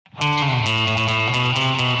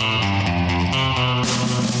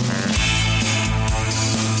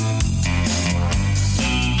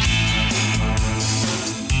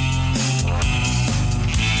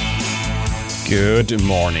Good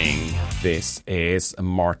morning. This is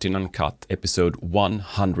Martin Uncut, episode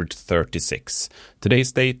 136.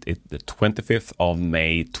 Today's date is the 25th of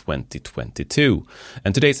May 2022.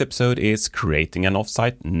 And today's episode is creating an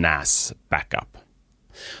offsite NAS backup.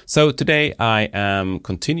 So today I am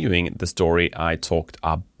continuing the story I talked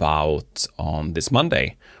about on this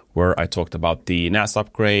Monday, where I talked about the NAS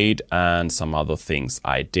upgrade and some other things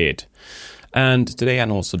I did. And today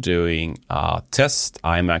I'm also doing a test.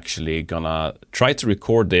 I'm actually gonna try to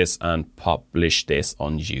record this and publish this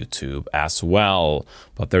on YouTube as well.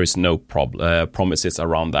 But there is no promises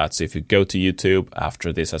around that. So if you go to YouTube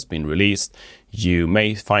after this has been released, you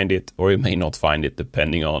may find it or you may not find it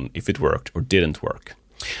depending on if it worked or didn't work.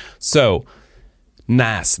 So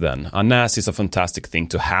NAS then. A NAS is a fantastic thing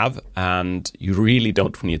to have, and you really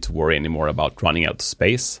don't need to worry anymore about running out of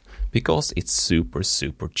space because it's super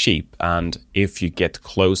cheap. And if you get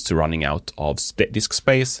close to running out of disk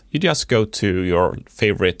space, you just go to your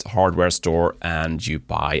favorite hardware store and you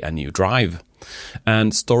buy a new drive.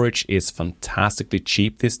 And storage is fantastically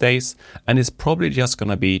cheap these days, and it's probably just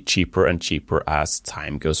going to be cheaper and cheaper as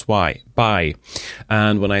time goes by.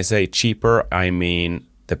 And when I say cheaper, I mean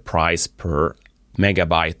the price per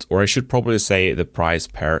megabyte, or I should probably say the price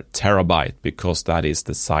per terabyte, because that is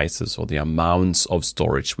the sizes or the amounts of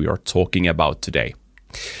storage we are talking about today.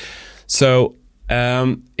 So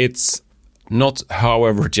it's not,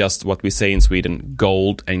 however, just what we say in Sweden,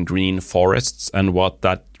 gold and green forests. And what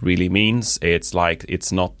that really means, it's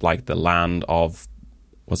not like the land of,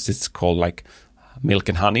 what's this called, like milk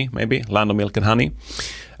and honey, maybe, land of milk and honey.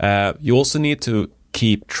 You also need to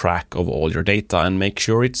keep track of all your data and make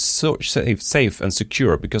sure it's so safe and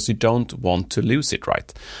secure, because you don't want to lose it,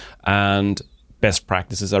 right? And best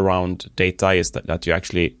practices around data is that you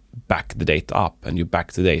actually back the data up, and you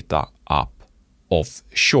back the data up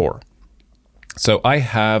offshore. So I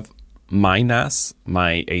have my NAS,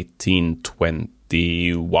 my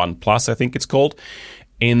 1821 Plus, I think it's called,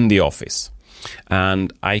 in the office.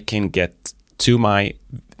 And I can get to my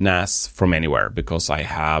NAS from anywhere because I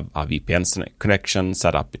have a VPN connection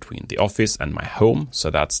set up between the office and my home.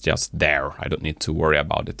 So that's just there. I don't need to worry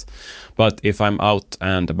about it. But if I'm out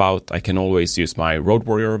and about, I can always use my Road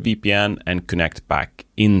Warrior VPN and connect back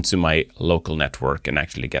into my local network and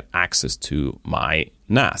actually get access to my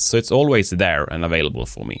NAS. So it's always there and available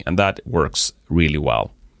for me. And that works really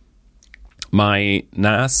well. My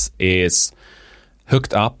NAS is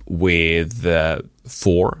hooked up with 4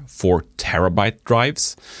 terabyte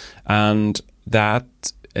drives, and that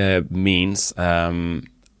means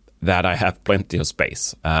that I have plenty of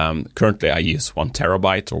space. Currently I use 1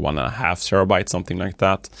 terabyte or 1.5 terabyte, something like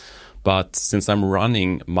that. But since I'm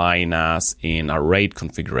running my NAS in a RAID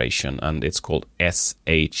configuration, and it's called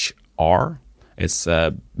SHR, it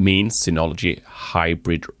means Synology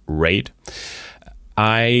Hybrid RAID,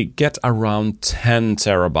 I get around 10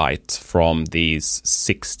 terabytes from these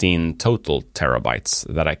 16 total terabytes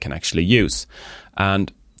that I can actually use. And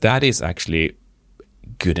that is actually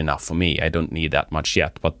good enough for me. I don't need that much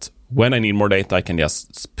yet. But when I need more data, I can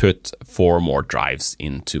just put 4 more drives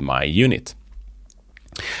into my unit.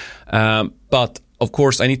 But of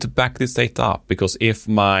course, I need to back this data up, because if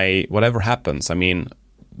whatever happens,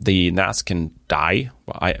 the NAS can die.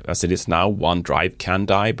 As it is now, 1 drive can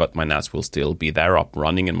die, but my NAS will still be there up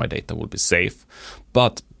running and my data will be safe.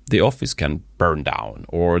 But the office can burn down,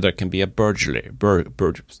 or there can be a burglary.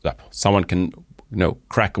 Someone can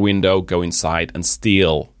crack a window, go inside and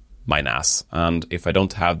steal my NAS. And if I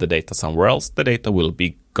don't have the data somewhere else, the data will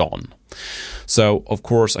be gone. So, of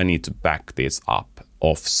course, I need to back this up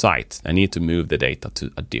off-site. I need to move the data to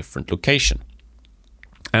a different location.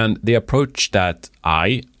 And the approach that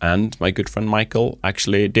I and my good friend Michael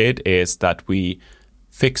actually did is that we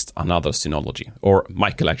fixed another Synology. Or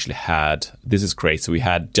Michael actually had, this is crazy, we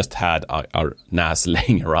had our NAS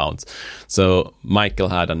laying around. So Michael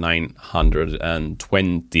had a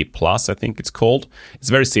 920 Plus, I think it's called. It's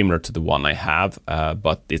very similar to the one I have,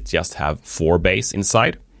 but it just have 4 bays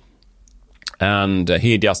inside. And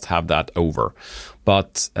he just have that over.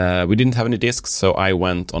 But we didn't have any disks, so I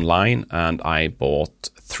went online and I bought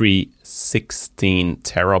 3 16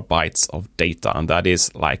 terabytes of data, and that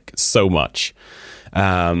is like so much.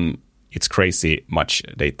 It's crazy much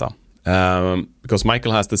data. Because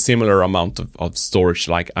Michael has the similar amount of storage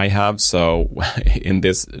like I have, so in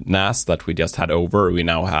this NAS that we just had over, we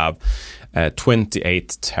now have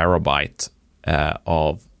 28 terabyte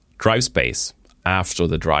of drive space after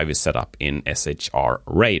the drive is set up in SHR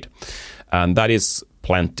RAID. And that is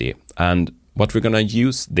plenty. And what we're going to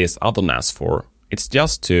use this other NAS for, it's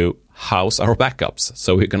just to house our backups.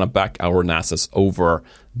 So we're going to back our NASs over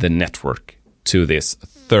the network to this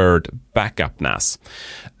third backup NAS.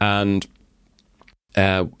 And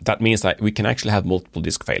that means that we can actually have multiple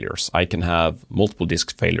disk failures. I can have multiple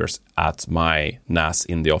disk failures at my NAS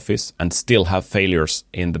in the office and still have failures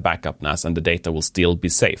in the backup NAS, and the data will still be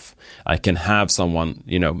safe. I can have someone,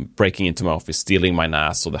 breaking into my office, stealing my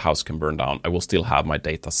NAS so the house can burn down. I will still have my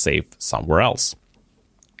data safe somewhere else.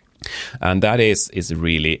 And that is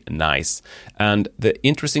really nice. And the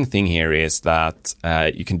interesting thing here is that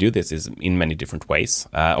you can do this in many different ways,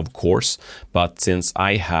 of course. But since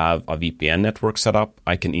I have a VPN network set up,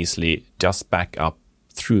 I can easily just back up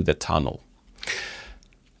through the tunnel.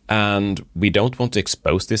 And we don't want to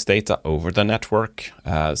expose this data over the network.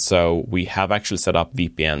 So we have actually set up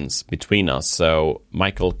VPNs between us. So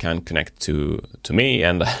Michael can connect to me,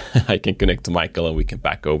 and I can connect to Michael, and we can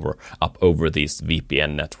back up over these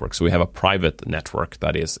VPN networks. So we have a private network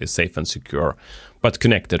that is safe and secure, but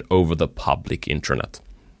connected over the public internet.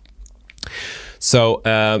 So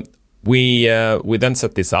we then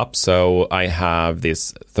set this up. So I have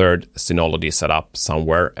this third Synology set up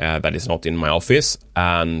somewhere that is not in my office,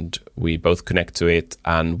 and we both connect to it,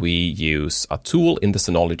 and we use a tool in the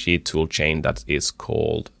Synology toolchain that is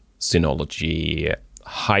called Synology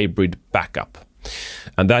Hybrid Backup.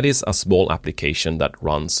 And that is a small application that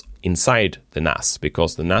runs inside the NAS,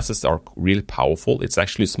 because the NASs are really powerful. It's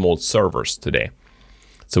actually small servers today.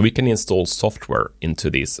 So we can install software into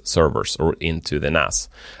these servers or into the NAS.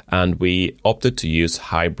 And we opted to use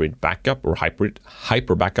hybrid backup or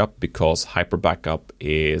hyper backup because hyper backup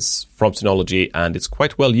is from Synology and it's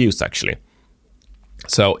quite well used actually.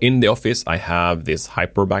 So in the office, I have this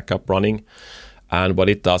hyper backup running. And what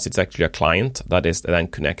it does, it's actually a client that is then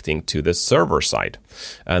connecting to the server side.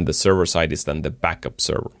 And the server side is then the backup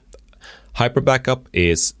server. Hyper backup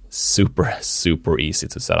is super easy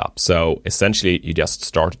to set up. So essentially you just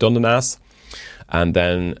start it on the NAS and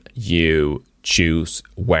then you choose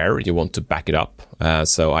where you want to back it up.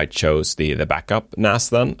 So I chose the backup NAS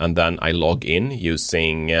then, and then I log in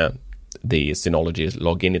using the Synology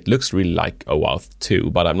login. It looks really like OAuth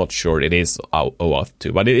 2, but I'm not sure it is OAuth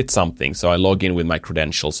 2, but it's something. So I log in with my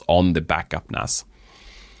credentials on the backup NAS.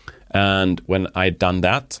 And when I've done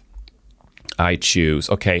that, I choose,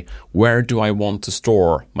 okay, where do I want to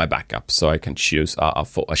store my backup? So I can choose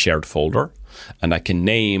a shared folder, and I can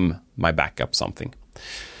name my backup something.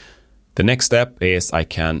 The next step is I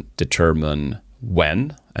can determine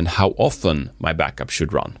when and how often my backup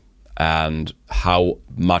should run, and how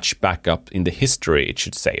much backup in the history it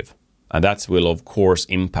should save. And that will, of course,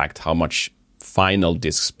 impact how much final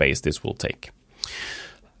disk space this will take.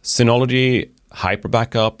 Synology Hyper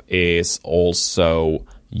Backup is also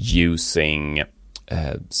using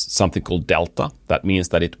something called Delta. That means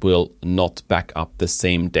that it will not back up the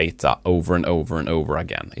same data over and over and over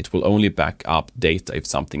again. It will only back up data if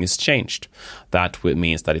something is changed. That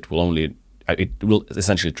means that it will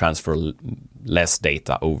essentially transfer less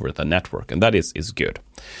data over the network, and that is good.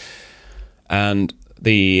 And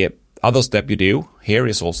the other step you do here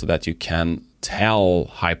is also that you can tell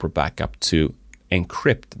Hyper Backup to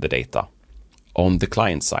encrypt the data on the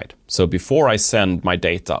client side. So before I send my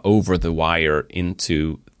data over the wire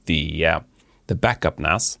into the backup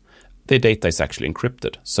NAS, the data is actually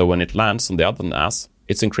encrypted. So when it lands on the other NAS,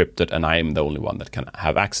 it's encrypted and I am the only one that can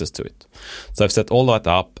have access to it. So I've set all that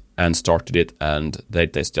up and started it, and the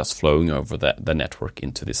data is just flowing over the network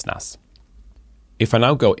into this NAS. If I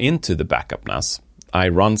now go into the backup NAS, I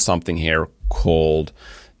run something here called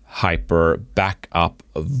Hyper Backup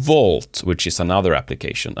Vault, which is another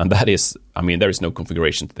application. And that is, there is no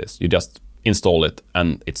configuration to this. You just install it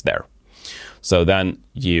and it's there. So then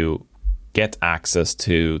you get access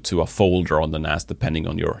to a folder on the NAS depending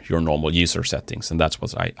on your normal user settings. And that's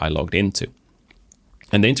what I logged into.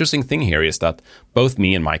 And the interesting thing here is that both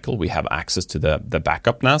me and Michael, we have access to the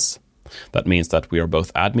backup NAS. That means that we are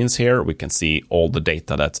both admins here. We can see all the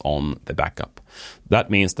data that's on the backup. That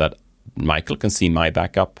means that Michael can see my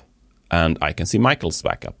backup and I can see Michael's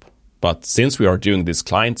backup. But since we are doing this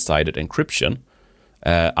client-sided encryption,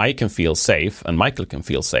 I can feel safe and Michael can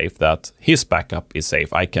feel safe that his backup is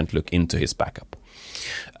safe. I can't look into his backup.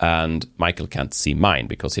 And Michael can't see mine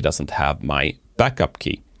because he doesn't have my backup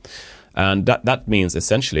key. And that means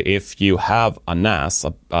essentially if you have a NAS,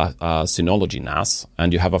 a Synology NAS,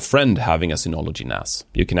 and you have a friend having a Synology NAS,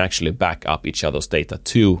 you can actually back up each other's data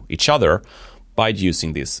to each other by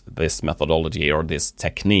using this methodology or this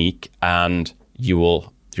technique, and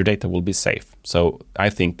your data will be safe. So I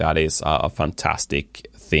think that is a fantastic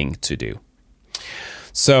thing to do.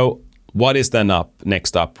 So what is then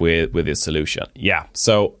next up with this solution? Yeah,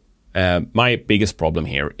 so my biggest problem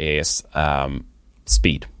here is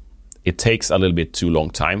speed. it takes a little bit too long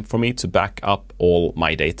time for me to back up all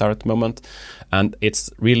my data at the moment. And it's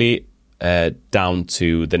really down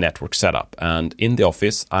to the network setup. And in the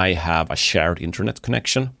office, I have a shared internet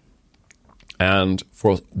connection. And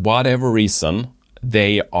for whatever reason,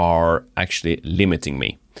 they are actually limiting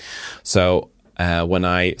me. So when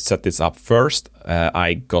I set this up first,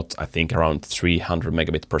 I got, I think, around 300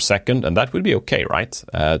 megabits per second, and that would be okay, right?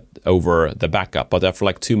 Over the backup. But after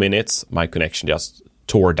like 2 minutes, my connection just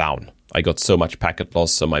tore down. I got so much packet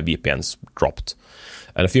loss, so my VPNs dropped.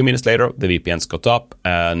 And a few minutes later, the VPNs got up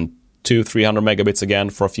and 200-300 megabits again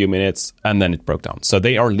for a few minutes, and then it broke down. So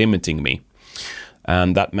they are limiting me.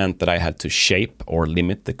 And that meant that I had to shape or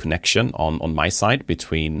limit the connection on my side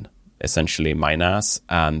between essentially my NAS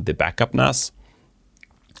and the backup NAS.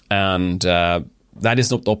 And that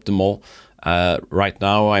is not optimal. Right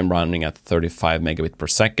now, I'm running at 35 megabits per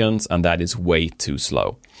second, and that is way too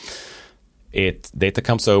slow. Data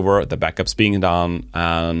comes over, the backup's being done,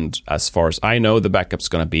 and as far as I know, the backup's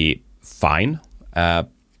going to be fine,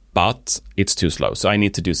 but it's too slow. So I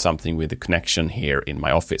need to do something with the connection here in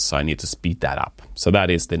my office. So I need to speed that up. So that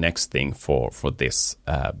is the next thing for this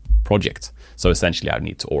project. So essentially, I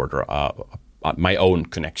need to order my own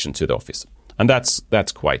connection to the office. And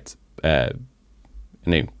that's quite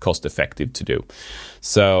cost effective to do.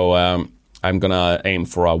 So I'm gonna aim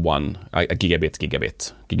for a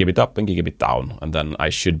gigabit up and gigabit down, and then I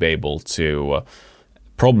should be able to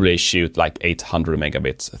probably shoot like 800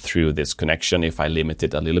 megabits through this connection if I limit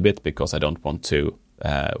it a little bit, because I don't want to,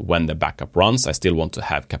 when the backup runs, I still want to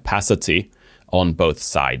have capacity on both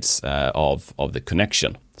sides of the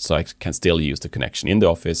connection. So I can still use the connection in the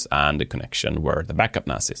office and the connection where the backup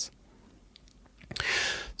NAS is.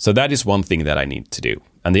 So that is one thing that I need to do.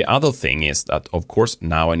 And the other thing is that, of course,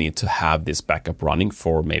 now I need to have this backup running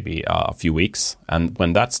for maybe a few weeks. And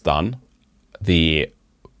when that's done, the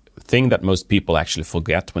thing that most people actually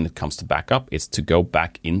forget when it comes to backup is to go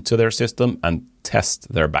back into their system and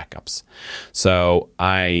test their backups. So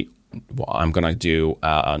I'm going to do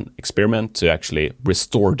an experiment to actually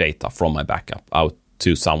restore data from my backup out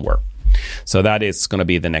to somewhere. So that is going to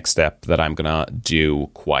be the next step that I'm going to do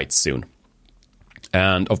quite soon.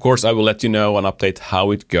 And of course, I will let you know and update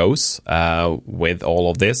how it goes with all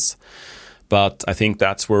of this. But I think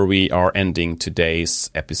that's where we are ending today's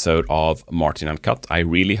episode of Martin Uncut. I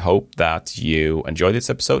really hope that you enjoyed this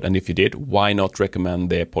episode. And if you did, why not recommend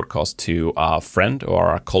the podcast to a friend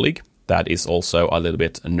or a colleague that is also a little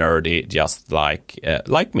bit nerdy, just like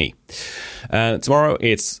me. Tomorrow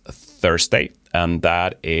it's Thursday, and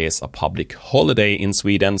that is a public holiday in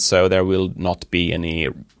Sweden. So there will not be any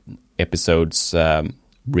episodes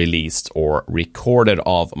released or recorded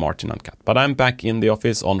of Martin Uncut. But I'm back in the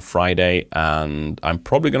office on Friday, and I'm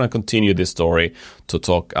probably going to continue this story to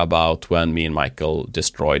talk about when me and Michael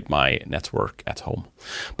destroyed my network at home.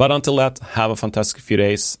 But until that, have a fantastic few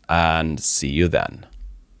days and see you then.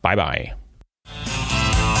 Bye-bye.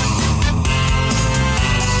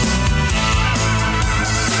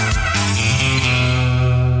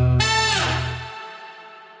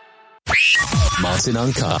 Martin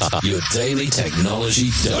Uncut, your daily technology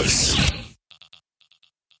dose.